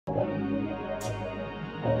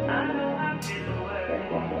Hey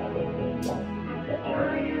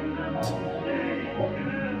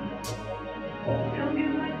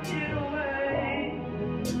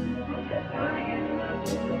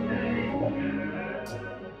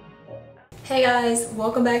guys,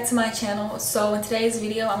 welcome back to my channel. So in today's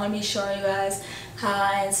video I'm going to be showing you guys how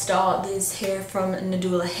I installed this hair from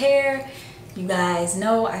Nadula hair. You guys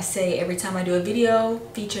know I say every time I do a video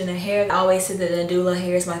featuring their hair, I always say that Nadula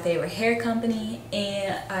hair is my favorite hair company,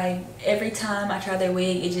 and every time I try their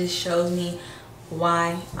wig it just shows me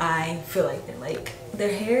why I feel like that. Like,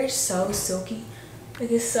 their hair is so silky.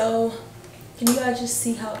 Like, it's so, can you guys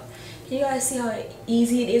see how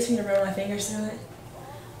easy it is for me to run my fingers through it?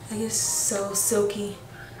 Like, it's so silky,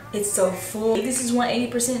 it's so full. This is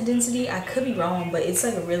 180% density. I could be wrong, but it's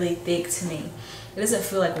like really thick to me. It doesn't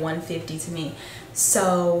feel like 150 to me.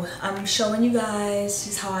 So I'm showing you guys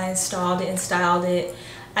just how I installed it and styled it.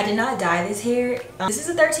 I did not dye this hair. This is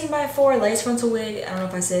a 13x4 lace frontal wig. I don't know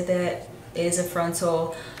if I said that. It is a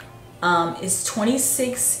frontal. It's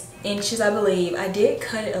 26 inches, I believe. I did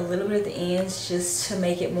cut it a little bit at the ends just to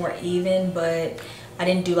make it more even, but I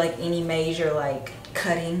didn't do like any major like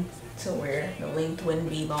cutting to where the length wouldn't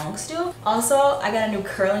be long still. Also, I got a new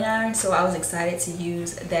curling iron, so I was excited to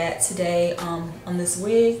use that today on this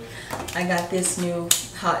wig. I got this new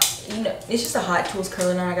it's just a Hot Tools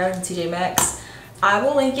curling iron. I got it from TJ Maxx. I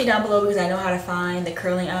will link it down below because I know how to find the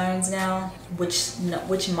curling irons now, which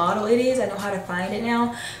model it is. I know how to find it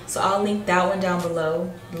now, so I'll link that one down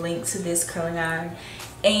below, the link to this curling iron.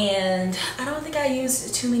 And I don't think I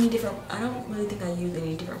used I don't really think I used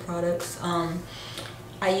any different products.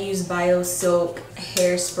 I use Bio Silk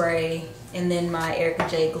hairspray and then my Erica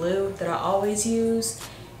J glue that I always use,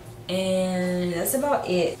 and that's about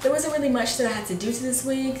it. There wasn't really much that I had to do to this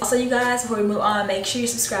wig. Also, you guys, before we move on, make sure you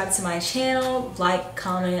subscribe to my channel, like,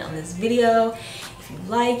 comment on this video if you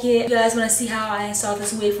like it. If you guys want to see how I installed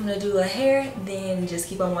this wig from Nadula hair, then just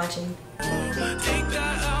keep on watching.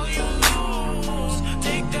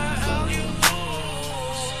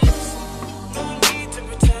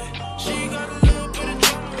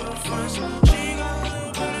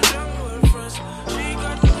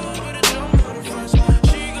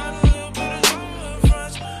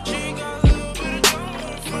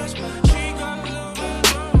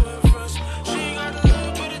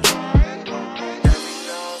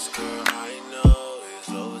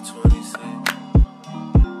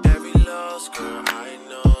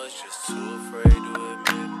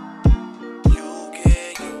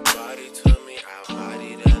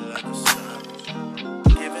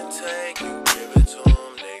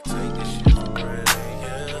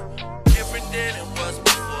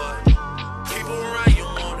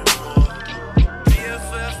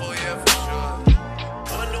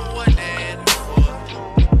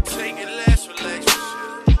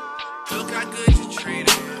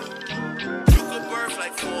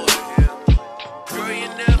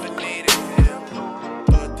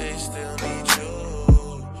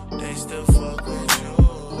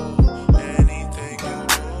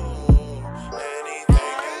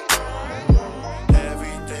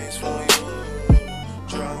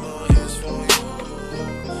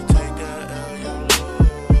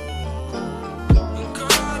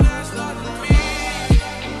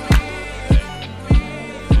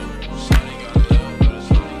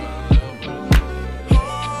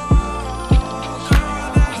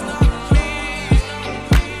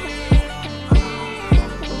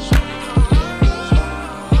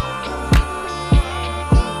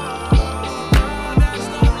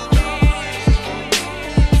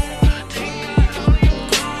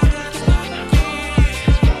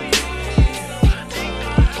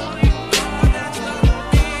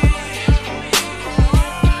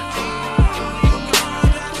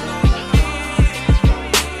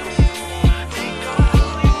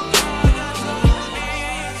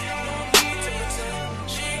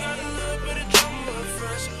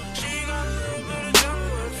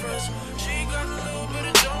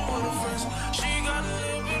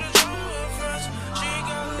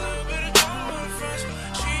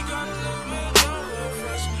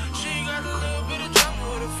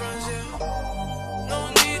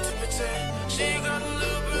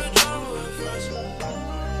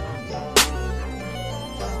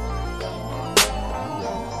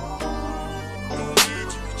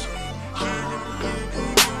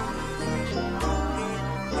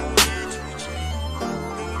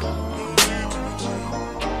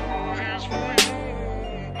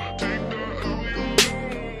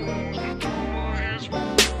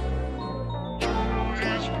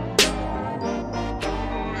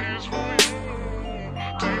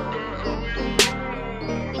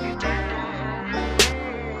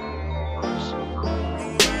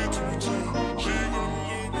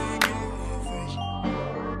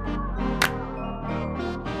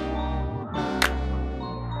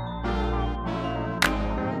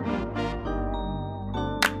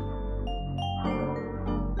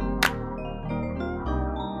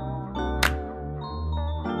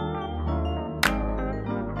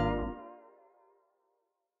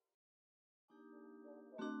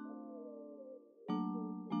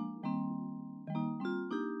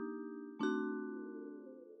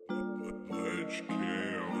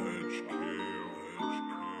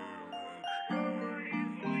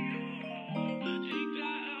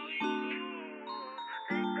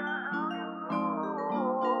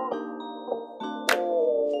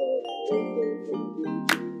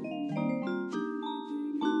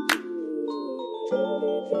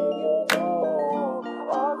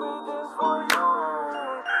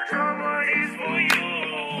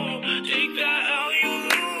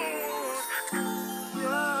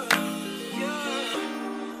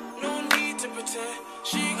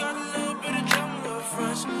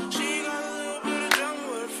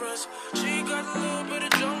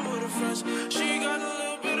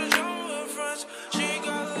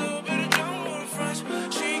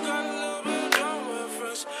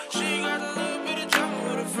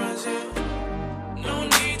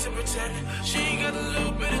 She got a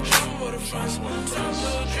little bit of trouble with her friends. Top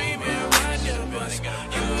little dream, yeah, right near the bus.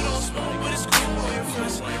 You don't smoke, but it's cool with your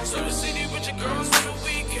friends. So the city with your girls for the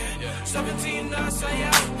weekend. 17 nights, I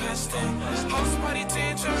out past 10. House party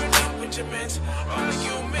 10, turn up with your mans.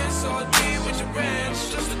 Arguments all day with your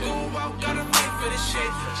friends. Just to go out, gotta fight for this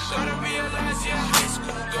shit. Gotta realize, yeah, high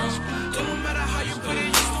school girls. Don't matter how you put it,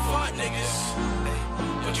 used to fuck niggas.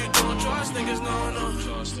 But you don't trust niggas, no, no.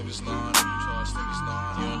 Trust niggas, no, no. Trust niggas, no.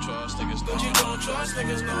 You don't trust niggas, no. But you don't trust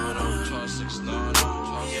niggas, no, no. Trust niggas, no, no.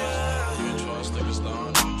 Yeah. You don't trust niggas, no,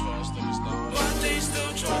 no. Trust niggas, no. But they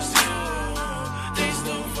still trust you. They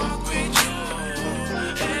still fuck with you.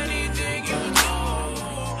 Anything you do,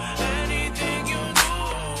 anything you do,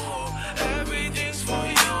 everything's for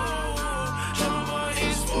you. Drama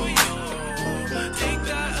is for you. Take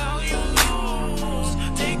that L you lose.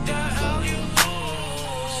 Take that L you lose.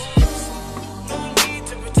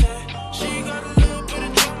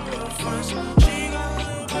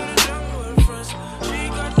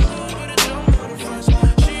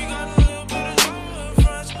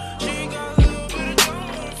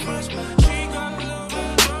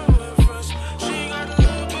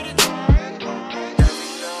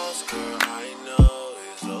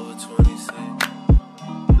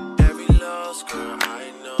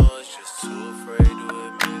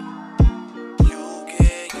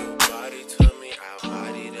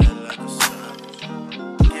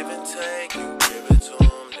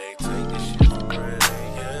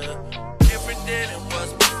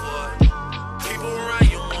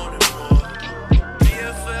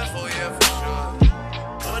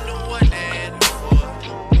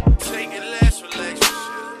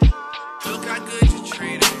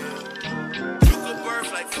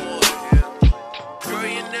 Girl,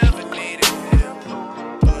 you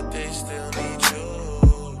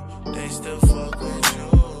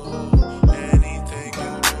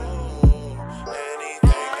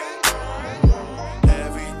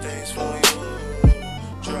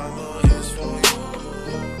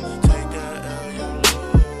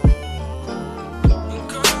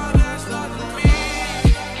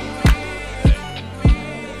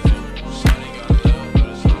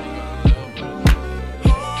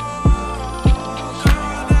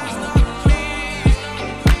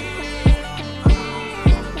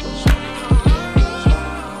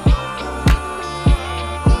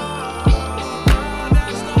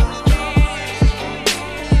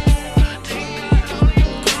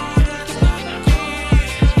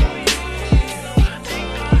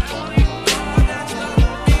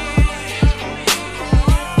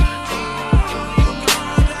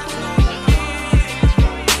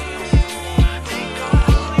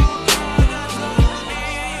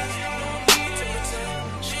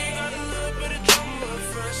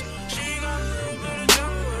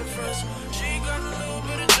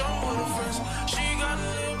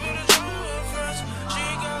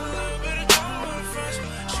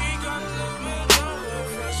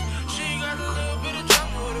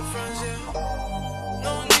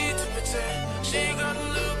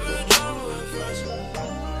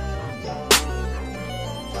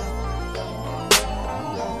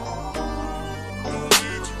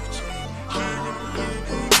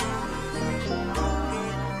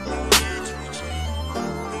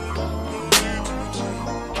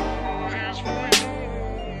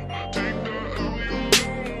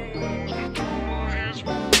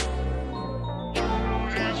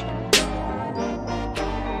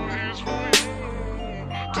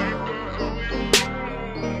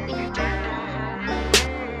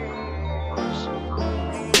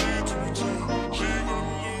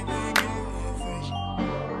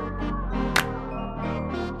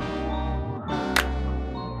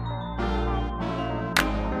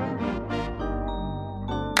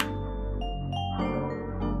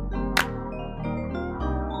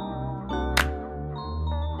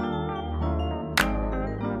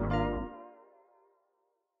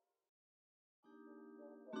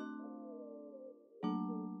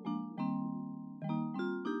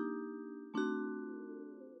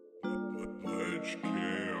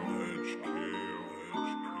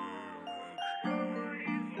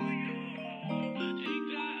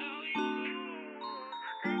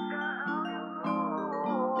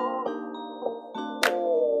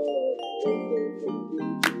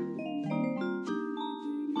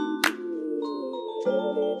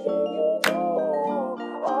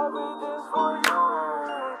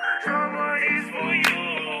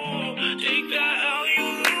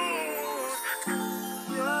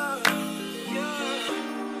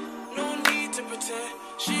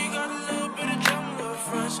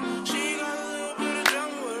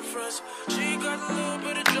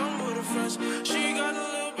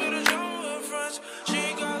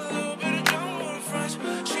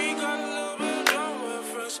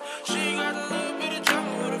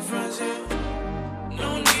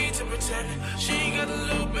She got a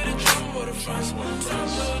little bit of trouble with her friends. Some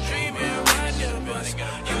little dream, yeah, right near the bus.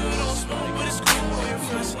 You don't smoke, but it's cool with your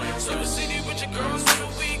friends. So the city with your girls on the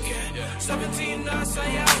weekend. 17 nights,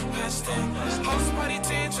 I out past 10. House party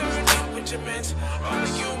 10, turn up with your mans.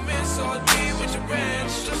 Arguments all day with your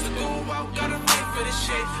ranch. Just to go out, gotta fight for this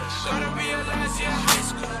shit. Gotta realize, yeah, high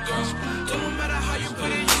school girls. Don't matter how you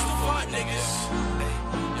put it, used to fuck niggas.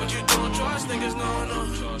 But you don't trust niggas, no, no.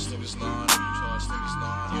 Trust niggas, no, no.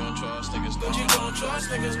 You don't trust niggas, but you don't trust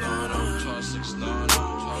niggas, no, no. Trust niggas, no,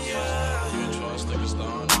 no. Yeah. You don't trust niggas, no,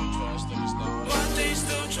 no. Trust niggas, no. But they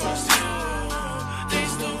still trust you. They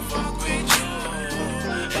still fuck with you.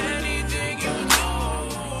 Anything you do,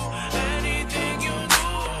 anything you do,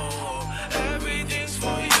 everything's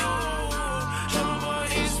for you.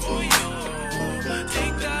 Nobody's for you.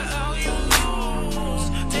 Take that L you lose.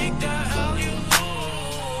 Take that L you lose.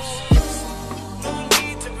 No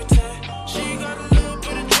need to pretend. She got a little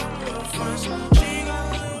bit of trouble with her friends. She got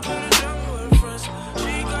a little bit of trouble with her friends.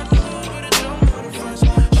 She got a little bit of trouble with her friends.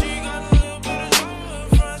 She got a little bit of trouble with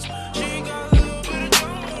her friends. She got a little bit of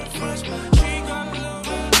trouble with her friends. She got a little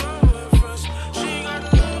bit of trouble with her friends. She got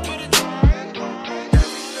a little bit of trouble.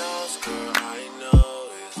 Every lost girl I know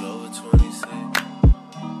is over 26.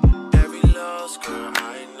 Every lost girl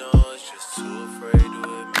I know is just too afraid to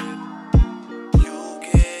admit it. You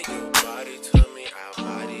get your body to me, I'll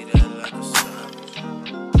body that like a savage.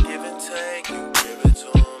 Give and take, you give it to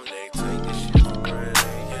them, they take this shit for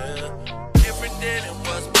granted, yeah. Different than it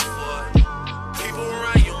was before. People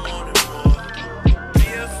around you wanting more.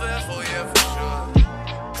 BFF, oh yeah, for sure.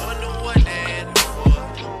 Wonder what they're in it for.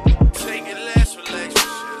 Take it last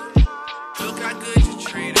relationship. Look how good you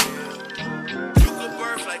treated him. You could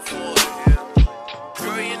birth like 4 of him.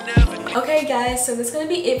 Girl, you never knew. Okay guys, so that's gonna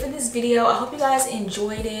be it for this video. I hope you guys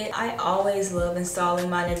enjoyed it. I always love installing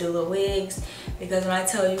my Nadula wigs because when I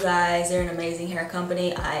tell you guys they're an amazing hair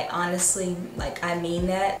company, I honestly, like, I mean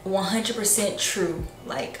that 100% true,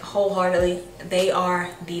 like wholeheartedly. They are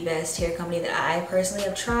the best hair company that I personally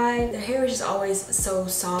have tried. Their hair is just always so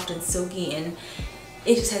soft and silky, and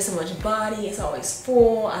it just has so much body. It's always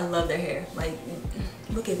full. I love their hair. Like,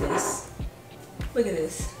 look at this. Look at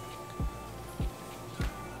this.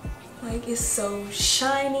 Like, it's so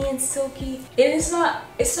shiny and silky. It's not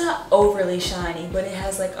overly shiny, but it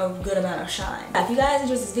has like a good amount of shine. If you guys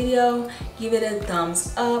enjoyed this video, give it a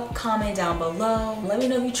thumbs up, comment down below. Let me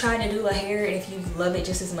know if you tried Nadula hair and if you love it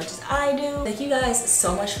just as much as I do. Thank you guys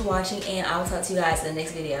so much for watching, and I will talk to you guys in the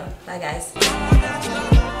next video. Bye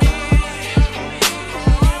guys.